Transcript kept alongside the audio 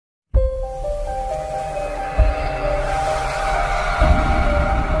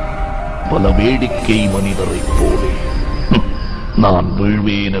பல வேடிக்கை மனிதரைப் போலே நான்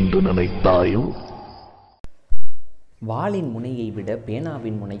வீழ்வேன் என்று நினைத்தாயோ? வாளின் முனையை விட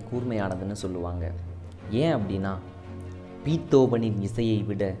பேனாவின் முனை கூர்மையானதுன்னு சொல்லுவாங்க. ஏன் அப்படின்னா, பீத்தோவனின் இசையை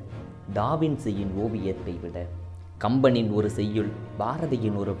விட, டாவின்சியின் ஓவியத்தை விட, கம்பனின் ஒரு செய்யுள்,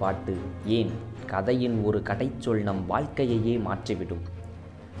 பாரதியின் ஒரு பாட்டு, ஏன் கதையின் ஒரு கடைச்சொல் நம் வாழ்க்கையையே மாற்றிவிடும்.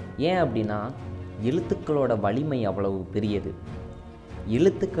 ஏன் அப்படின்னா, எழுத்துக்களோட வலிமை அவ்வளவு பெரியது.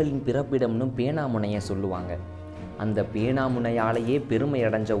 எழுத்துக்களின் பிறப்பிடம்னு பேனாமுனையை சொல்லுவாங்க. அந்த பேனாமுனையாலேயே பெருமை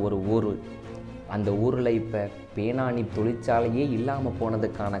அடைஞ்ச ஒரு ஊர். அந்த ஊரில் இப்போ பேனாணி தொழிற்சாலையே இல்லாமல்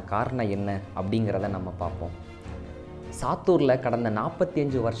போனதுக்கான காரணம் என்ன அப்படிங்கிறத நம்ம பார்ப்போம். சாத்தூரில் கடந்த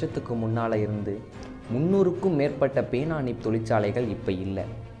 45 வருஷத்துக்கு முன்னால் இருந்து 300க்கும் மேற்பட்ட பேனாணி தொழிற்சாலைகள் இப்போ இல்லை.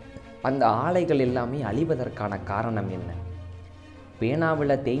 அந்த ஆலைகள் எல்லாமே அழிவதற்கான காரணம் என்ன?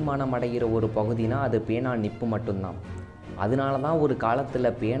 பேனாவில் தேய்மானம் அடைகிற ஒரு பகுதினா அது பேனா நிப்பு மட்டும்தான். அதனால தான் ஒரு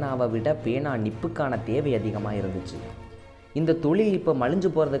காலத்தில் பேனாவை விட பேனா நிப்புக்கான தேவை அதிகமாக இருந்துச்சு. இந்த தொழில் இப்போ மலிஞ்சு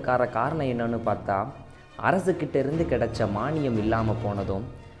போகிறதுக்கான காரணம் என்னன்னு பார்த்தா, அரசுக்கிட்ட இருந்து கிடைச்ச மானியம் இல்லாமல் போனதும்,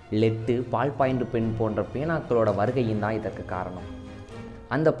 லெட்டு, பால் பாயிண்ட் பென் போன்ற பேனாக்களோட வருகையும் தான் இதற்கு காரணம்.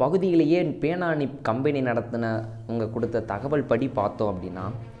 அந்த பகுதியிலேயே பேனாணி கம்பெனி நடத்தினவங்க கொடுத்த தகவல் படி பார்த்தோம் அப்படின்னா,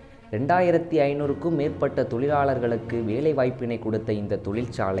 2500க்கும் மேற்பட்ட தொழிலாளர்களுக்கு வேலை வாய்ப்பினை கொடுத்த இந்த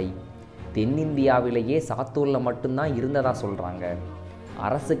தொழிற்சாலை தென்னிந்தியாவிலேயே சாத்தூரில் மட்டும்தான் இருந்ததாக சொல்கிறாங்க.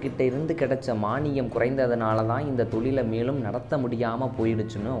 அரசுக்கிட்ட இருந்து கிடைச்ச மானியம் குறைந்ததுனால தான் இந்த தொழிலை மேலும் நடத்த முடியாமல்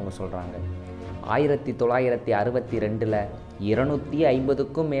போயிடுச்சுன்னு அவங்க சொல்கிறாங்க. 1962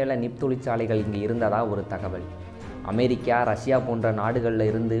 250க்கும் மேலே நிப் தொழிற்சாலைகள் இங்கே இருந்ததாக ஒரு தகவல். அமெரிக்கா, ரஷ்யா போன்ற நாடுகளில்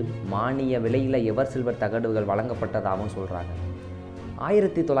இருந்து மானிய விலையில் எவர் சில்வர் தகடுகள் வழங்கப்பட்டதாகவும் சொல்கிறாங்க.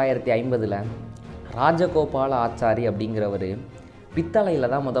 1950 ராஜகோபால ஆச்சாரி அப்படிங்கிறவர்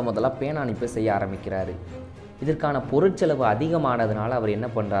பித்தளையில் தான் முதல்ல பேனாணிப்பு செய்ய ஆரம்பிக்கிறாரு. இதற்கான பொருட்செலவு அதிகமானதுனால அவர் என்ன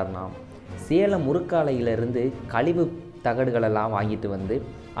பண்ணுறாருனா, சேலம் முறுக்காலையிலிருந்து கழிவு தகடுகளெல்லாம் வாங்கிட்டு வந்து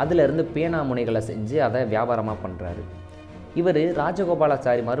அதிலிருந்து பேனா முனைகளை செஞ்சு அதை வியாபாரமாக பண்ணுறாரு. இவர்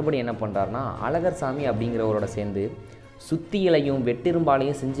ராஜகோபாலாச்சாரி மறுபடியும் என்ன பண்ணுறாருனா, அழகர்சாமி அப்படிங்கிறவரோட சேர்ந்து சுத்தியிலையும்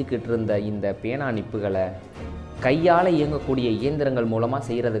வெட்டிரும்பாலையும் செஞ்சுக்கிட்டு இருந்த இந்த பேனா நிப்புகளை கையால் இயங்கக்கூடிய இயந்திரங்கள் மூலமாக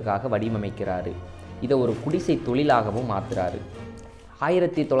செய்கிறதுக்காக வடிவமைக்கிறாரு. இதை ஒரு குடிசை தொழிலாகவும் மாற்றுறாரு.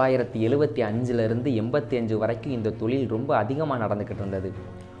 1975 85 வரைக்கும் இந்த தொழில் ரொம்ப அதிகமாக நடந்துக்கிட்டு இருந்தது.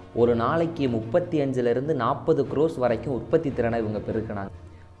 ஒரு நாளைக்கு 35 40 குரோஸ் வரைக்கும் உற்பத்தி திறனை இவங்க பெருக்கினாங்க.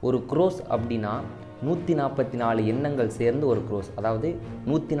 ஒரு குரோஸ் அப்படின்னா 144 எண்ணங்கள் சேர்ந்து ஒரு குரோஸ், அதாவது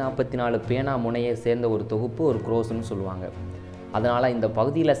 144 பேனா முனையை சேர்ந்த ஒரு தொகுப்பு ஒரு குரோஸ்ன்னு சொல்லுவாங்க. அதனால் இந்த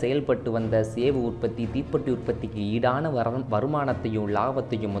பகுதியில் செயல்பட்டு வந்த சேவு உற்பத்தி, தீப்பெட்டி உற்பத்திக்கு ஈடான வருமானத்தையும்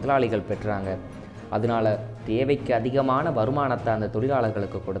லாபத்தையும் முதலாளிகள் பெற்றாங்க. அதனால் தேவைக்கு அதிகமான வருமானத்தை அந்த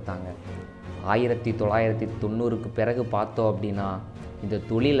தொழிலாளர்களுக்கு கொடுத்தாங்க. 1990க்கு பிறகு பார்த்தோம் அப்படின்னா, இந்த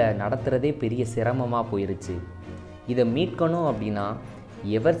தொழிலை நடத்துகிறதே பெரிய சிரமமாக போயிருச்சு. இதை மீட்கணும் அப்படின்னா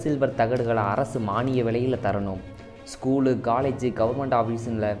எவர் சில்வர் தகடுகளை அரசு மானிய விலையில் தரணும். ஸ்கூலு, காலேஜு, கவர்மெண்ட்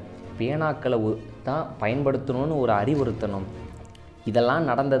ஆஃபீஸில் பேனாக்களை தான் பயன்படுத்தணும்னு ஒரு அறிவுறுத்தணும். இதெல்லாம்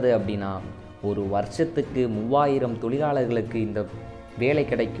நடந்தது அப்படின்னா ஒரு வருஷத்துக்கு 3000 தொழிலாளர்களுக்கு இந்த வேலை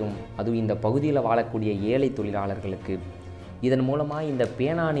கிடைக்கும். அதுவும் இந்த பகுதியில் வாழக்கூடிய ஏழை தொழிலாளர்களுக்கு. இதன் மூலமாக இந்த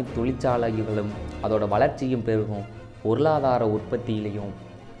பேனாணி தொழிற்சாலைகளும் அதோட வளர்ச்சியும் பெருகும். பொருளாதார உற்பத்தியிலையும்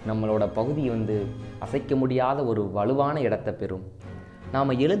நம்மளோட பகுதி அசைக்க முடியாத ஒரு வலுவான இடத்தை பெறும்.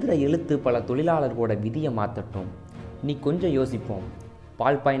 நாம் எழுதுகிற எழுத்து பல தொழிலாளர்களோட விதியை மாற்றட்டும். நீ கொஞ்சம் யோசிப்போம்.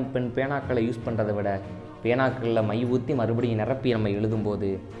 பால் பாயிண்ட் பென் பேனாக்களை யூஸ் பண்ணுறதை விட பேனாக்களில் மை ஊற்றி மறுபடியும் நிரப்பி நம்ம எழுதும்போது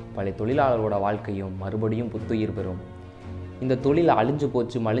பல தொழிலாளர்களோட வாழ்க்கையும் மறுபடியும் புத்துயிர் பெறும். இந்த தொழில் அழிஞ்சு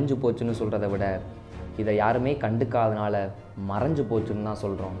போச்சு, மலிஞ்சு போச்சுன்னு சொல்கிறத விட இதை யாருமே கண்டுக்காதனால மறைஞ்சு போச்சுன்னு தான்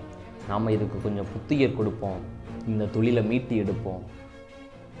சொல்கிறோம். நாம் இதுக்கு கொஞ்சம் புத்துயிர் கொடுப்போம். இந்த தொழிலை மீட்டி எடுப்போம்.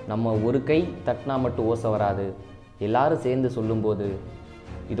 நம்ம ஒரு கை தட்டினா மட்டும் ஓசை வராது. எல்லாரும் சேர்ந்து சொல்லும்போது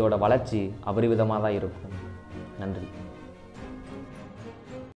இதோட வளர்ச்சி அபரிவிதமாக தான் இருக்கும். நன்றி.